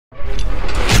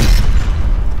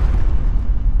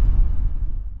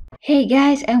Hey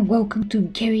guys, and welcome to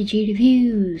Gary G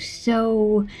Reviews.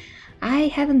 So I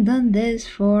haven't done this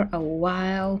for a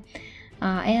while,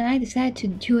 and I decided to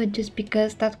do it just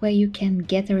because that way you can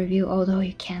get a review although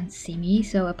you can't see me.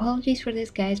 So apologies for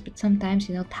this guys, but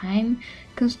sometimes time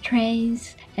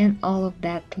constraints and all of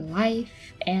that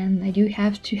life, and I do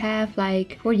have to have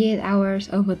like 48 hours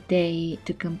of a day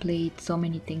to complete so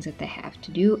many things that I have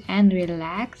to do and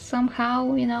relax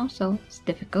somehow, so it's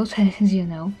difficult as you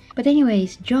know. But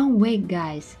anyways, John Wick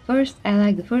guys. First, I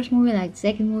like the first movie, I like the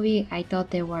second movie. I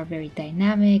thought they were very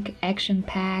dynamic,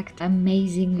 action-packed,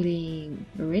 amazingly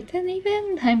written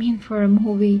even. I mean, for a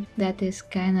movie that is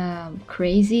kind of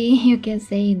crazy, you can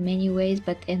say in many ways,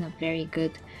 but in a very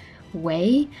good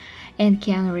way. And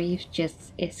Keanu Reeves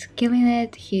just is killing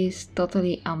it. He's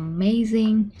totally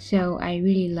amazing. So I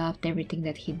really loved everything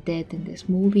that he did in this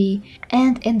movie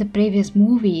and in the previous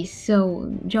movies.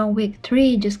 So John Wick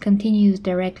 3 just continues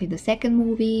directly the second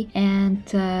movie and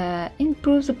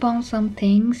improves upon some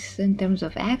things in terms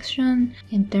of action,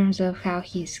 in terms of how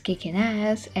he's kicking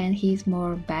ass, and he's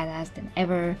more badass than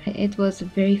ever. It was a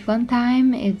very fun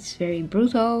time. It's very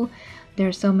brutal. There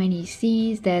are so many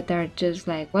scenes that are just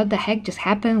like, what the heck just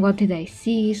happened? What did I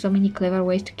see? So many clever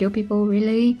ways to kill people,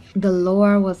 really. The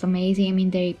lore was amazing. I mean,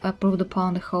 they improved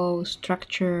upon the whole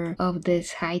structure of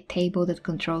this high table that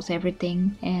controls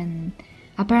everything and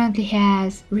apparently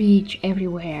has reach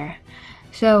everywhere.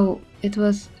 So it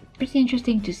was pretty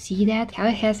interesting to see that, how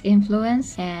it has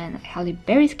influence, and Halle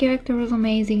Berry's character was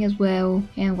amazing as well.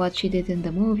 And what she did in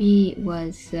the movie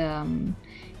was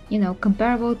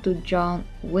comparable to John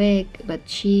Wick, but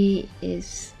she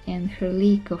is in her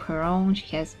league of her own.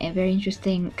 She has a very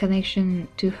interesting connection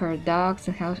to her dogs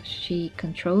and how she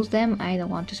controls them. I don't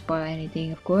want to spoil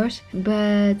anything, of course,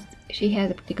 but she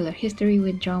has a particular history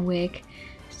with John Wick,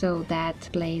 so that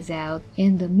plays out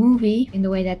in the movie in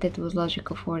the way that it was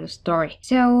logical for the story.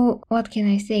 So what can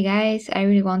I say guys, I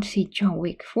really want to see John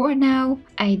Wick 4 now.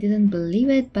 I didn't believe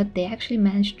it, but they actually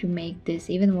managed to make this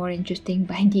even more interesting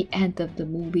by the end of the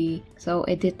movie. So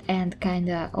it did end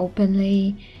kinda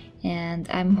openly, and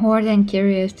I'm more than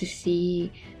curious to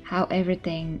see how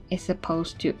everything is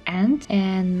supposed to end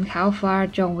and how far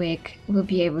John Wick will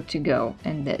be able to go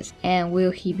in this, and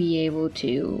will he be able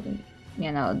to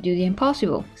do the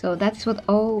impossible. So that's what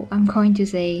all I'm going to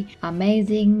say.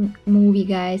 Amazing movie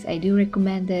guys, I do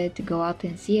recommend it to go out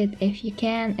and see it if you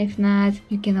can. If not,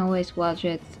 you can always watch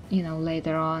it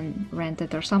later on, rent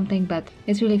it or something, but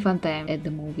it's really fun time at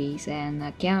the movies. And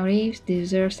Keanu Reeves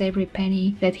deserves every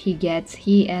penny that he gets.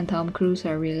 He and Tom Cruise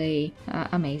are really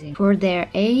amazing for their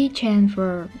age and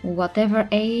for whatever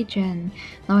age, and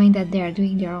knowing that they are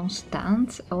doing their own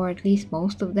stunts, or at least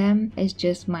most of them, is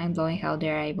just mind-blowing how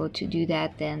they're able to do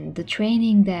that. And the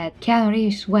training that Keanu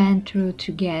Reeves went through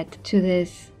to get to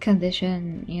this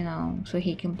condition, so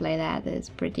he can play that, is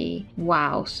pretty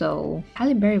wow. So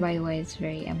Halle Berry, by the way, is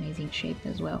very amazing shape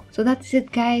as well. So that's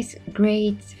it guys,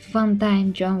 great fun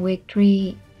time. John Wick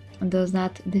 3 does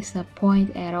not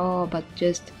disappoint at all, but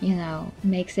just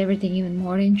makes everything even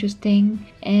more interesting.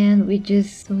 And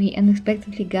we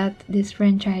unexpectedly got this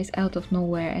franchise out of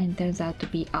nowhere, and it turns out to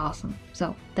be awesome.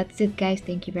 So that's it guys,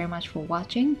 thank you very much for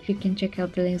watching. You can check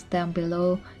out the links down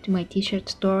below to my t-shirt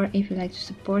store if you'd like to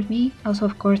support me. Also,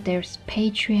 of course, there's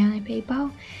Patreon and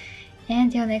PayPal.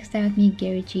 And till next time with me,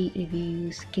 Gary G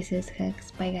Reviews. Kisses,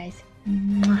 hugs, bye guys.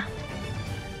 Mwah.